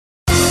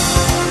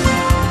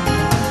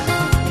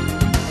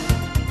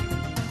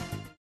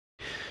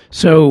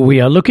So we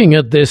are looking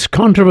at this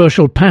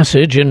controversial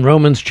passage in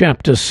Romans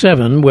chapter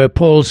 7 where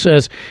Paul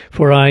says,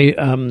 For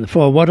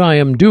what I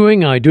am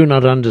doing I do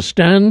not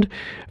understand,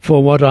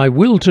 for what I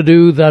will to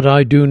do that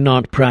I do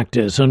not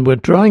practice. And we're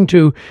trying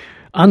to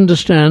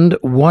understand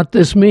what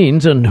this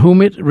means and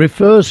whom it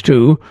refers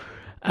to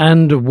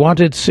and what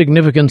its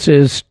significance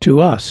is to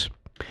us.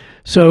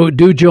 So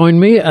do join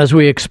me as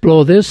we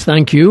explore this.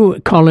 Thank you.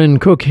 Colin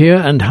Cook here,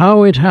 and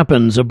How It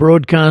Happens, a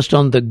broadcast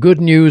on the good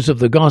news of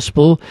the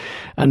gospel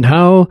and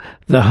how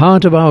the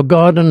heart of our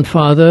God and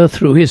Father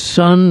through his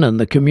Son and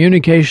the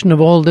communication of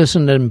all this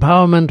and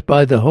empowerment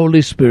by the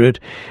Holy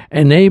Spirit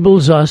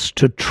enables us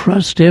to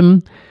trust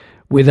him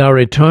with our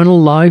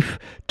eternal life,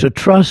 to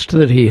trust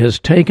that he has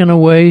taken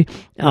away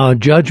our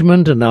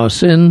judgment and our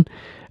sin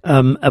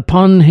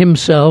upon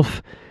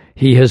himself.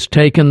 He has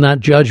taken that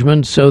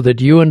judgment so that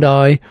you and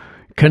I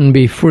can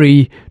be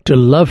free to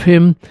love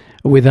him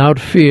without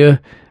fear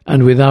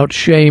and without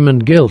shame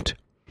and guilt.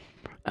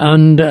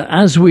 And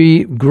as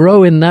we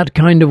grow in that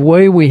kind of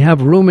way, we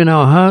have room in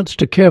our hearts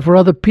to care for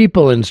other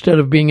people instead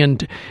of being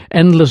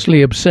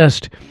endlessly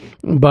obsessed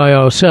by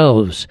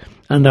ourselves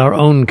and our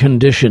own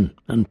condition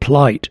and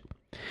plight.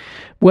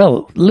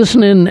 Well,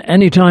 listen in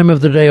any time of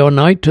the day or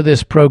night to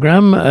this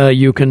program.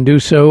 You can do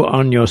so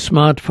on your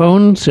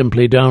smartphone.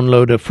 Simply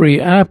download a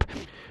free app.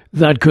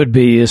 That could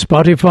be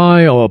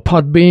Spotify or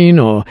Podbean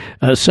or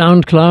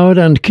SoundCloud,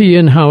 and key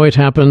in How It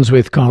Happens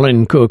with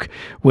Colin Cook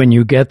when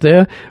you get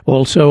there.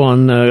 Also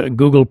on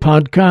Google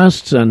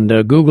Podcasts and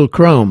Google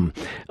Chrome.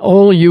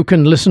 Or you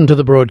can listen to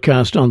the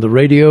broadcast on the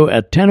radio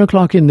at 10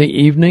 o'clock in the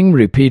evening,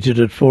 repeated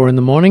at 4 in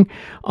the morning,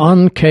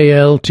 on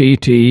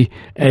KLTT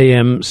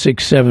AM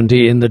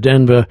 670 in the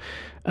Denver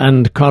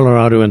and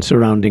Colorado and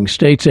surrounding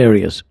states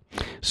areas.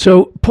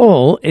 So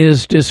Paul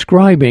is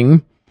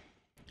describing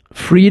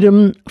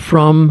freedom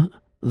from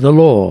the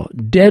law,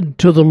 dead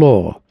to the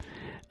law.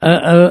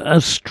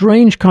 A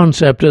strange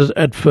concept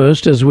at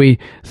first as we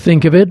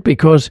think of it,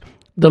 because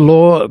the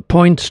law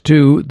points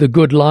to the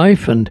good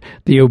life and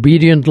the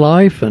obedient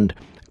life and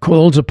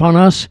calls upon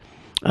us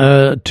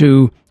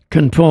to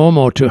conform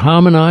or to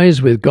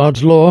harmonize with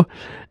God's law,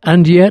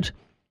 and yet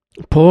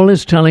Paul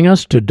is telling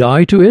us to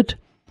die to it.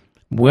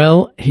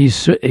 Well,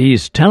 he's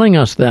telling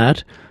us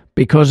that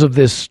because of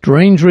this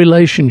strange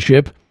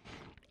relationship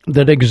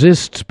that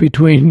exists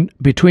between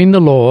the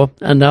law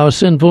and our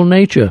sinful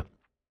nature.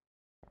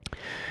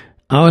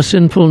 Our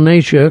sinful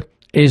nature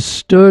is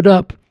stirred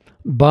up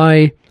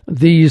by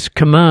these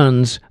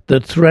commands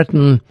that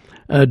threaten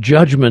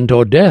judgment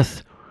or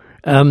death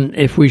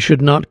if we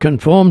should not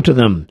conform to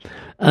them.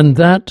 And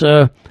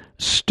that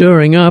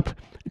stirring up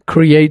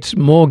creates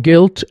more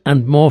guilt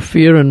and more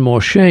fear and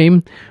more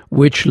shame,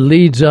 which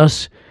leads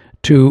us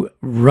to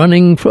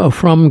running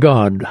from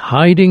God,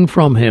 hiding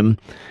from him,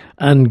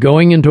 and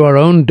going into our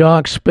own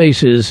dark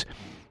spaces,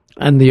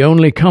 and the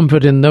only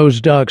comfort in those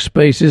dark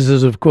spaces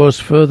is, of course,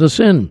 further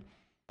sin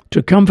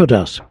to comfort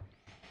us.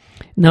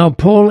 Now,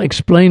 Paul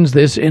explains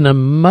this in a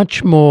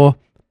much more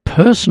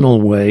personal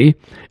way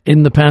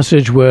in the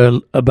passage we're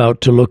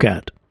about to look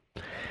at.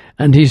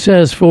 And he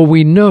says, For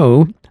we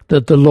know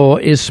that the law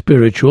is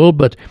spiritual,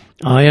 but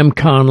I am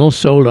carnal,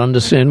 sold under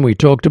sin. We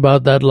talked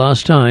about that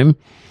last time,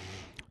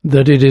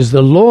 that it is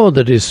the law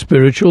that is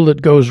spiritual,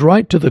 that goes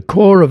right to the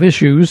core of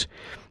issues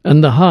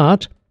and the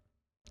heart.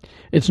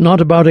 It's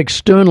not about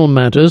external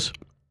matters.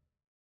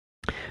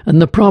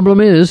 And the problem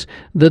is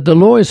that the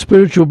law is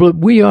spiritual, but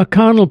we are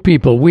carnal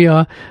people. We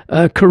are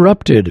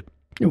corrupted.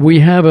 We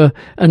have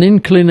an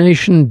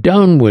inclination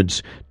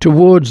downwards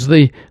towards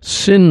the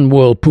sin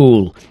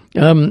whirlpool.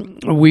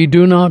 We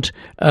do not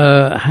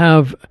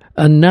have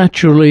a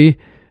naturally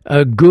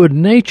good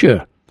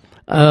nature.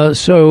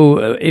 So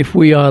if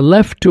we are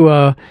left to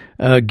our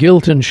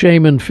guilt and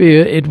shame and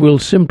fear, it will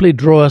simply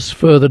draw us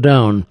further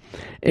down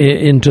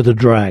into the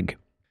drag.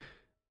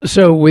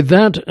 So with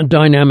that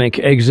dynamic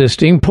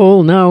existing,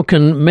 Paul now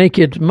can make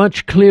it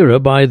much clearer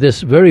by this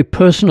very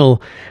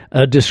personal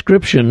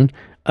description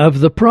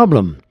of the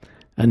problem.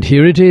 And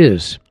here it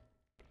is.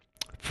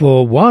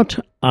 For what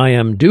I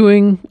am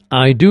doing,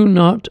 I do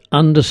not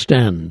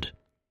understand.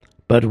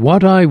 But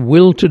what I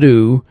will to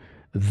do,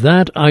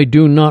 that I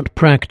do not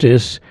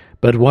practice,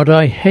 but what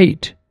I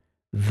hate,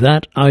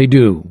 that I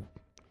do.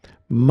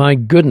 My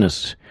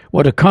goodness,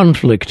 what a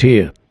conflict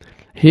here.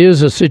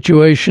 Here's a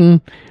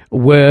situation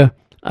where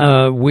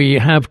we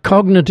have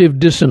cognitive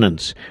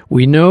dissonance.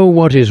 We know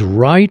what is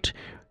right.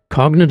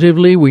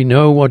 Cognitively, we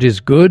know what is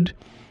good.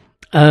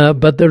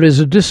 But there is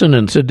a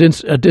dissonance, a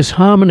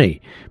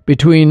disharmony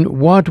between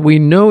what we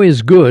know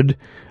is good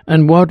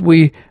and what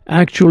we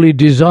actually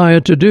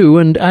desire to do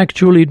and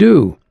actually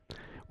do.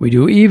 We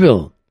do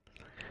evil.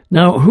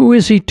 Now, who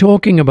is he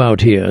talking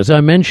about here? As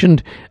I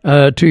mentioned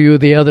to you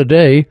the other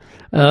day,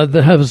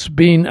 there has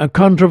been a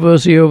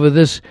controversy over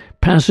this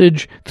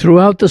passage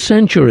throughout the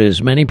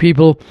centuries. Many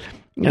people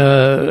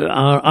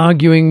are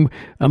arguing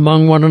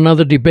among one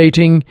another,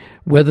 debating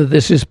whether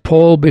this is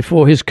Paul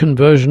before his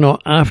conversion or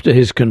after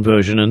his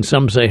conversion. And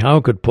some say,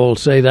 how could Paul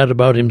say that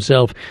about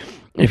himself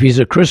if he's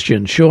a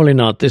Christian. Surely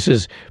not. This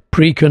is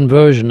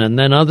pre-conversion. And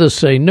then others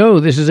say, no,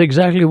 this is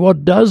exactly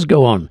what does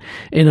go on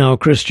in our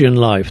Christian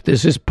life.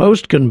 This is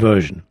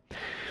post-conversion.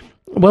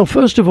 Well,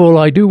 first of all,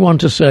 I do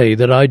want to say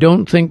that I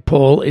don't think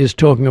Paul is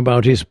talking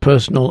about his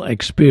personal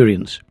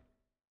experience.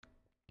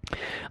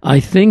 I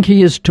think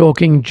he is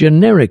talking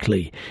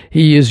generically.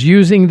 He is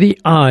using the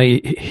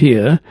I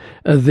here,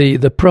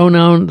 the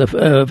pronoun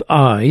of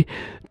I,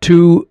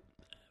 to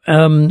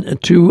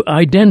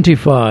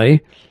identify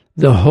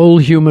the whole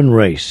human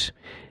race.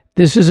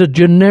 This is a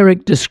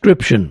generic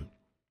description.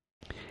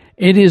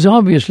 It is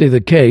obviously the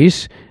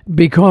case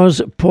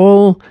because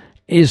Paul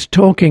is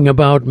talking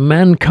about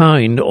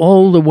mankind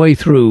all the way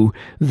through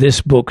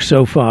this book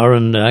so far,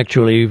 and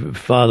actually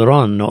farther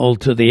on, all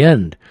to the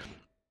end.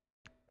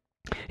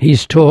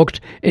 He's talked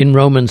in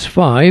Romans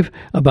 5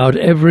 about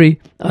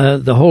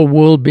the whole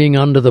world being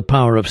under the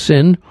power of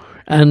sin,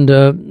 and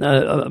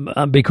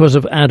because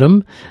of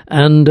Adam,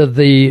 and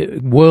the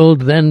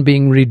world then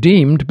being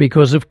redeemed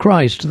because of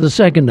Christ, the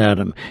second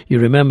Adam. You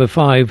remember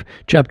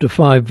chapter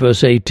 5,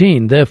 verse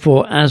 18.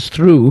 Therefore, as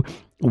through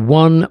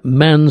one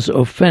man's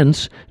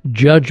offense,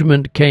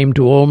 judgment came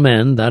to all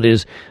men, that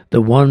is,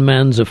 the one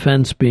man's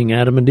offense being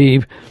Adam and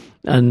Eve,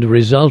 and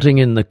resulting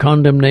in the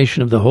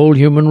condemnation of the whole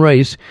human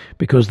race,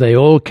 because they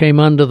all came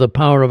under the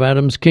power of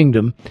Adam's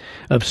kingdom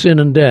of sin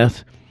and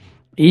death.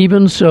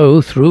 Even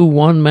so, through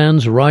one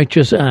man's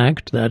righteous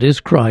act, that is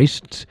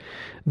Christ's,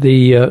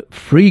 the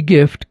free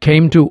gift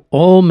came to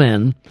all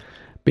men,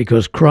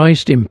 because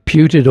Christ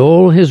imputed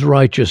all his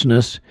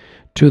righteousness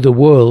to the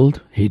world.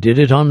 He did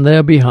it on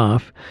their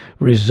behalf,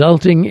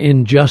 resulting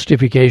in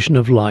justification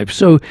of life.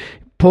 So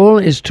Paul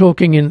is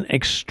talking in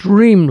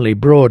extremely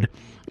broad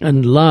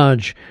and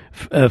large,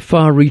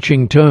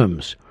 far-reaching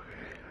terms.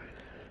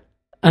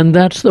 And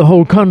that's the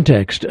whole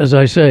context, as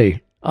I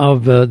say,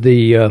 of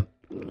the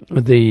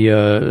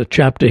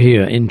chapter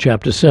here in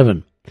chapter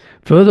 7.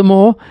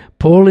 Furthermore,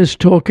 Paul is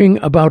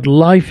talking about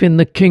life in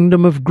the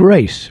kingdom of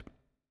grace,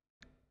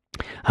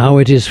 how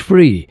it is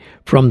free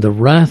from the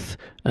wrath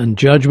and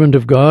judgment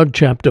of God,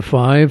 chapter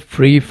 5,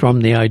 free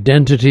from the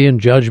identity and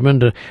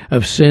judgment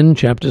of sin,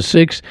 chapter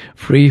 6,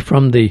 free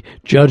from the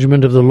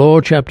judgment of the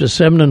law, chapter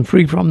 7, and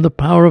free from the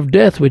power of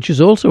death, which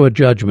is also a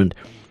judgment,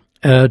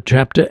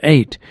 chapter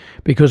 8,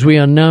 because we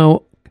are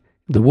now,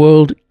 the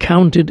world,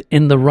 counted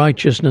in the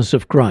righteousness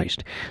of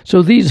Christ.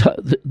 So these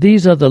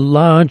are the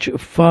large,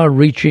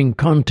 far-reaching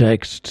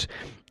contexts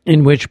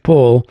in which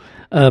Paul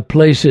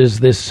places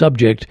this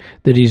subject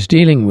that he's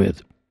dealing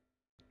with.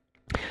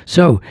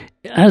 So,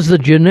 as the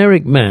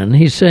generic man,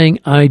 he's saying,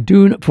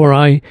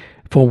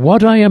 for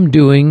what I am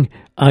doing,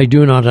 I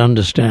do not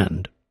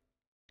understand.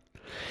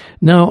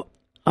 Now,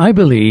 I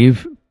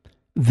believe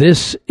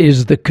this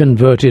is the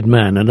converted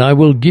man, and I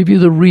will give you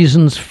the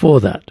reasons for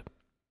that.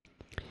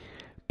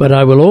 But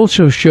I will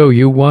also show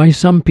you why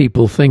some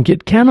people think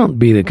it cannot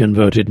be the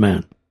converted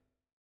man.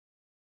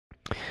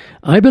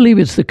 I believe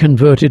it's the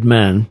converted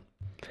man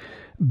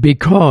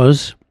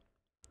because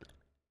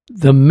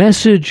the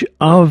message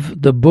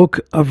of the book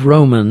of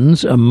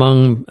Romans,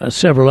 among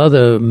several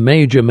other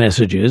major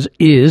messages,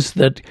 is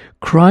that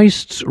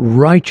Christ's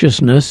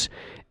righteousness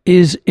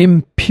is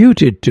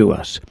imputed to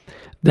us.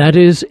 That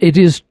is, it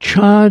is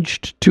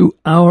charged to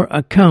our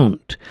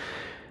account.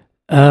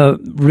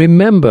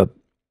 Remember,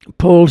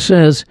 Paul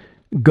says,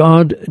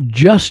 God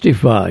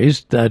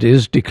justifies, that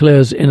is,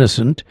 declares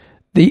innocent,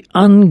 the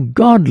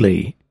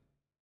ungodly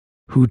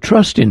who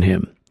trust in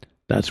him.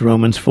 That's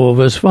Romans 4,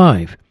 verse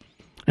 5.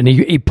 And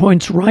he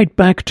points right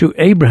back to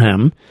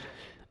Abraham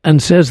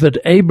and says that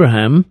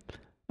Abraham,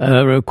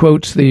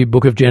 quotes the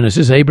book of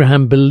Genesis,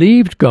 Abraham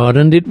believed God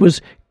and it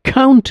was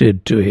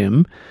accounted to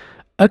him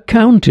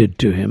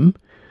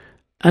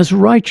as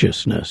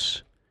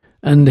righteousness.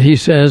 And he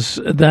says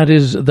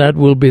that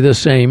will be the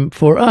same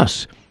for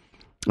us,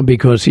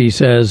 because he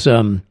says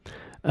in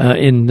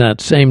that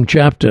same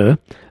chapter,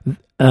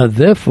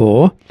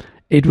 therefore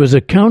it was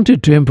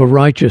accounted to him for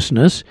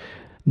righteousness.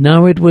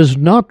 Now it was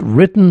not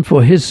written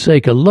for his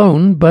sake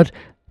alone, but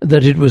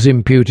that it was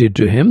imputed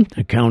to him,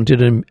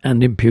 accounted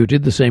and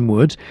imputed, the same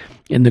words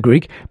in the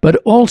Greek, but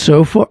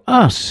also for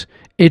us.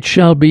 It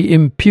shall be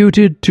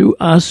imputed to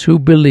us who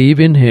believe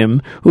in him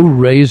who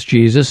raised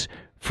Jesus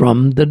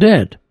from the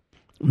dead.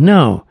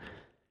 Now,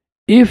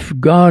 if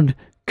God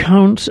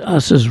counts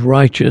us as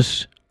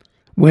righteous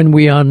when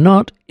we are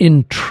not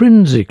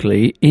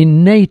intrinsically,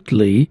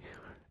 innately,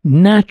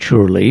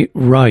 naturally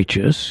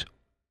righteous,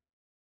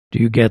 do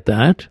you get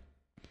that?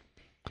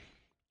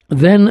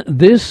 Then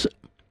this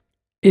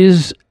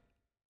is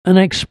an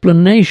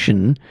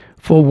explanation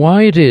for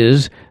why it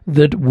is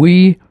that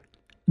we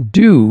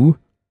do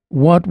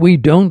what we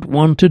don't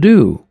want to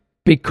do.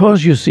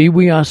 Because, you see,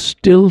 we are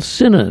still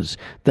sinners.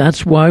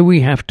 That's why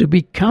we have to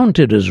be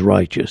counted as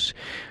righteous.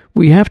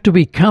 We have to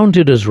be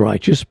counted as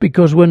righteous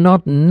because we're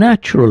not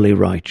naturally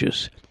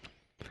righteous.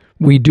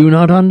 We do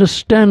not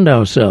understand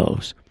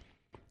ourselves.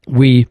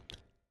 We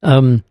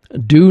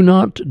do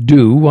not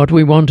do what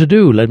we want to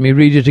do. Let me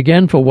read it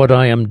again. For what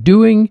I am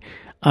doing,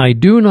 I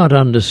do not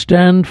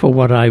understand, for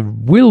what I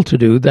will to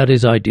do, that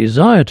is, I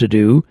desire to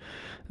do,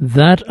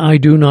 that I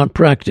do not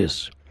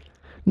practice.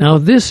 Now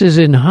this is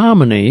in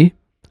harmony,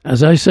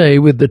 as I say,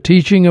 with the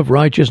teaching of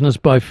righteousness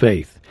by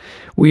faith.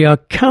 We are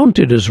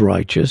counted as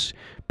righteous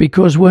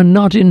because we're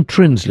not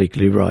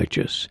intrinsically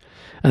righteous.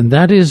 And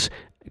that is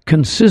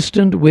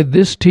consistent with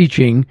this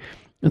teaching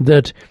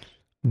that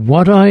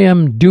what I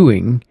am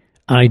doing,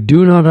 I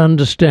do not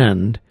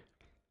understand,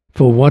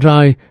 for what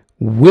I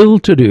will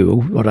to do,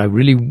 what I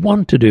really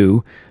want to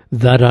do,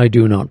 that I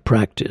do not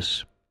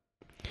practice.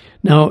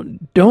 Now,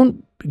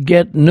 don't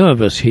get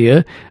nervous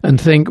here and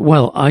think,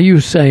 well, are you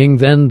saying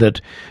then that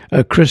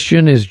a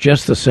Christian is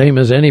just the same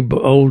as any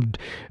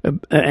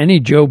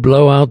Joe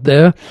Blow out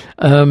there,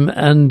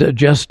 and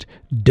just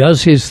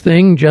does his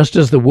thing just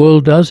as the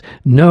world does?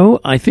 No,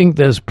 I think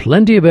there's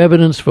plenty of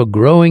evidence for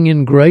growing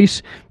in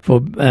grace,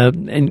 for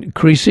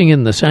increasing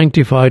in the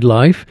sanctified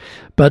life,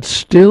 but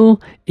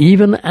still,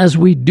 even as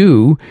we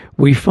do,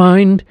 we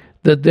find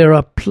that there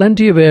are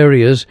plenty of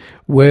areas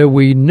where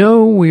we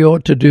know we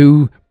ought to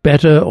do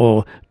better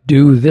or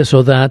do this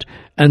or that,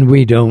 and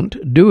we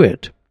don't do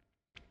it.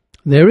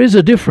 There is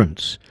a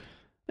difference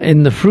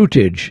in the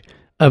fruitage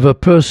of a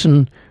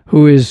person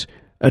who is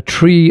a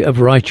tree of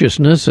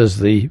righteousness, as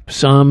the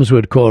Psalms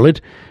would call it,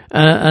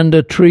 and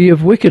a tree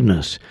of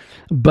wickedness.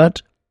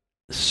 But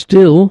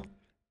still,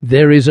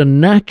 there is a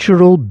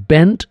natural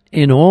bent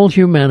in all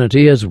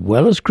humanity, as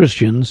well as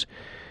Christians,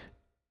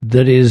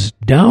 that is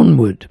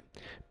downward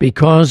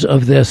because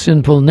of their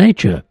sinful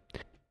nature.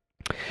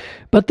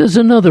 But there's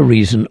another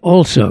reason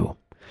also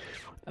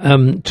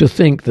to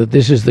think that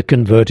this is the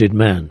converted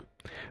man.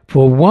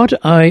 For what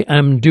I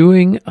am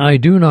doing, I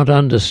do not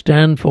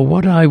understand. For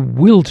what I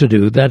will to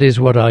do, that is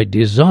what I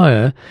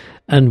desire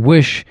and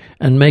wish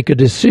and make a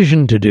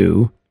decision to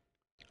do,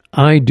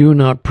 I do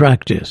not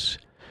practice.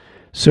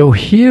 So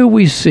here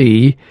we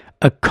see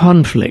a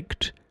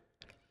conflict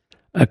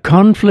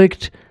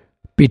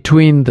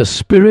between the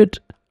spirit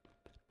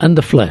and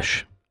the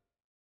flesh.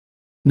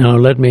 Now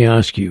let me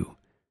ask you,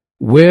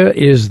 where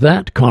is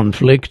that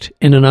conflict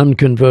in an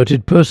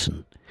unconverted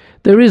person?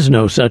 There is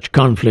no such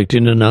conflict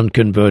in an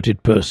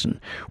unconverted person.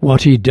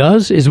 What he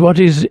does is what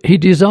he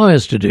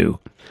desires to do.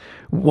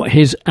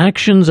 His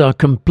actions are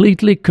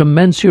completely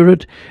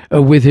commensurate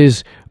with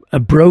his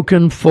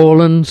broken,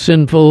 fallen,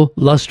 sinful,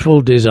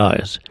 lustful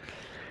desires.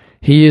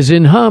 He is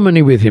in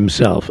harmony with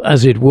himself,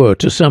 as it were,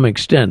 to some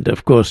extent.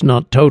 Of course,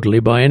 not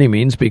totally by any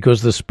means,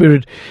 because the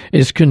Spirit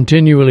is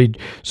continually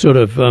sort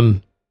of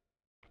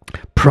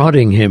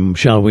prodding him,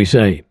 shall we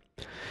say.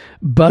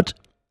 But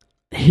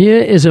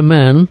here is a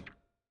man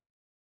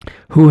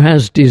who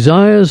has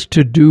desires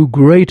to do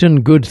great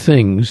and good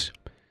things,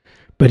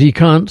 but he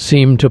can't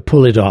seem to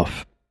pull it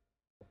off.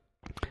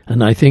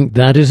 And I think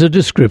that is a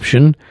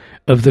description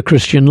of the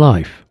Christian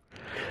life.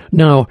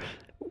 Now,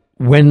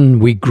 when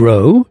we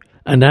grow,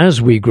 and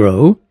as we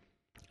grow,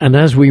 and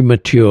as we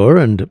mature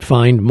and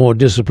find more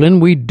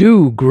discipline, we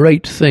do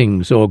great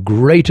things or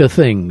greater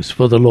things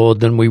for the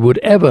Lord than we would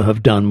ever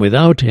have done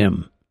without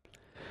Him.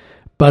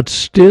 But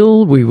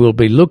still we will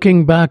be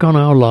looking back on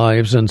our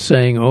lives and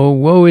saying, "Oh,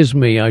 woe is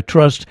me, I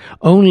trust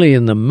only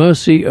in the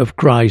mercy of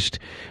Christ,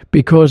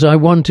 because I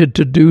wanted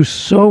to do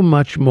so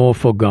much more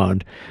for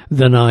God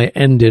than I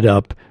ended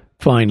up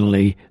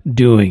finally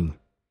doing."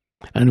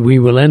 And we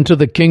will enter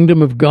the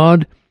kingdom of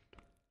God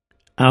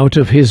out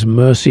of His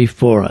mercy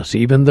for us,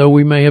 even though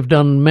we may have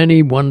done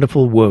many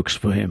wonderful works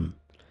for Him.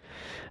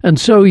 And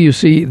so, you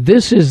see,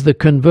 this is the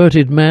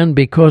converted man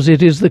because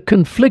it is the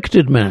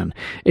conflicted man.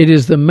 It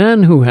is the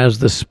man who has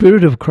the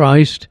Spirit of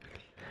Christ,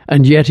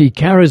 and yet he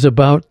carries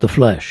about the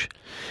flesh.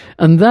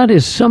 And that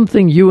is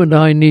something you and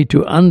I need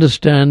to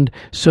understand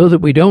so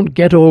that we don't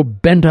get all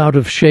bent out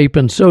of shape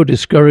and so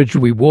discouraged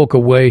we walk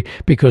away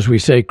because we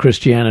say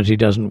Christianity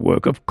doesn't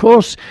work. Of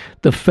course,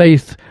 the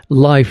faith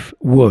life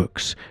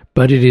works,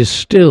 but it is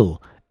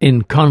still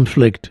in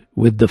conflict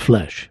with the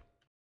flesh.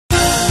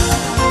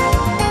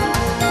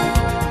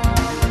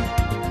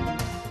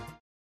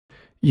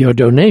 Your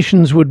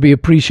donations would be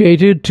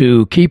appreciated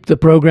to keep the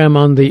program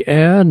on the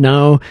air.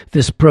 Now,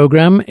 this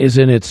program is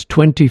in its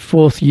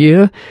 24th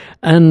year,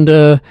 and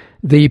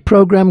the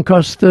program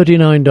costs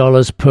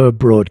 $39 per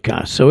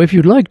broadcast. So if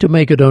you'd like to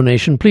make a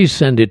donation, please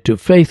send it to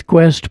Faith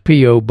Quest,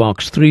 P.O.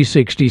 Box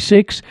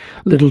 366,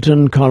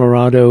 Littleton,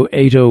 Colorado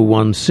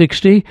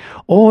 80160,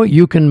 or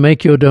you can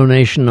make your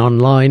donation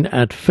online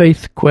at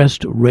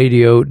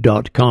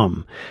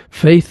faithquestradio.com.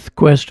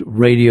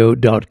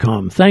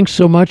 faithquestradio.com. Thanks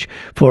so much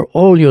for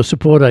all your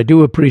support. I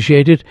do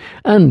appreciate it,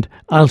 and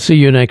I'll see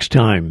you next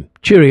time.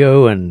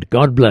 Cheerio and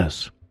God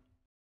bless.